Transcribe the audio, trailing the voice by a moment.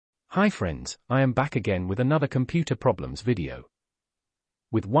Hi friends, I am back again with another computer problems video.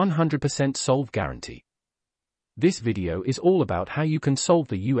 With 100% solve guarantee. This video is all about how you can solve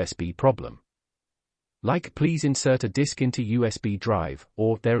the USB problem. Like please insert a disk into USB drive,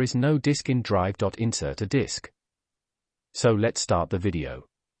 or there is no disk in drive. Insert a disk. So let's start the video.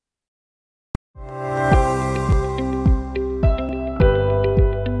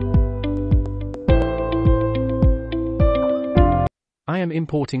 I am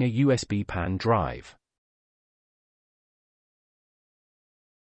importing a USB pan drive.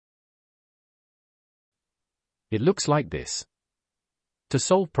 It looks like this. To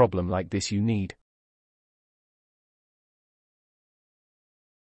solve problem like this you need.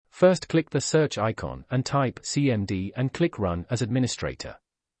 First click the search icon and type CMD and click Run as administrator.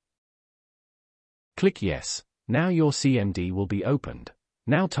 Click Yes. Now your CMD will be opened.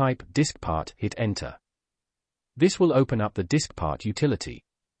 Now type diskpart, hit Enter. This will open up the diskpart utility.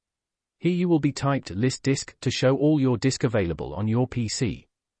 Here you will be typed list disk to show all your disk available on your PC.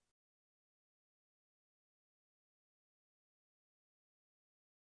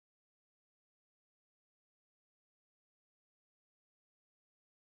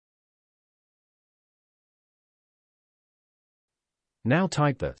 Now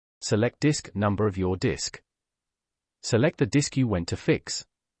type the select disk number of your disk. Select the disk you went to fix.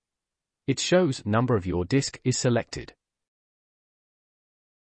 It shows number of your disk is selected.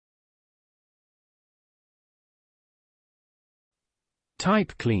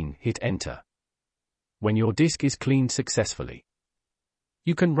 Type clean, hit Enter. When your disk is cleaned successfully,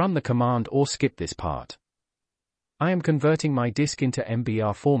 you can run the command or skip this part. I am converting my disk into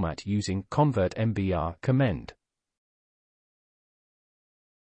MBR format using convert MBR command.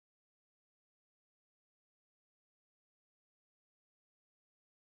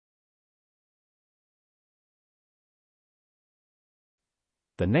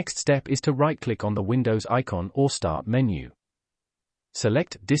 The next step is to right-click on the Windows icon or Start menu.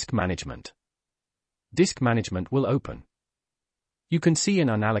 Select Disk Management. Disk Management will open. You can see an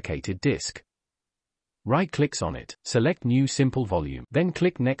unallocated disk. Right-click on it, select New Simple Volume, then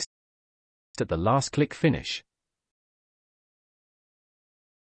click Next. At the last click Finish.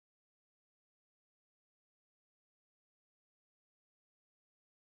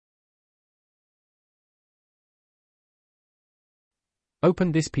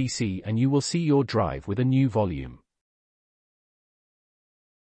 Open this PC and you will see your drive with a new volume.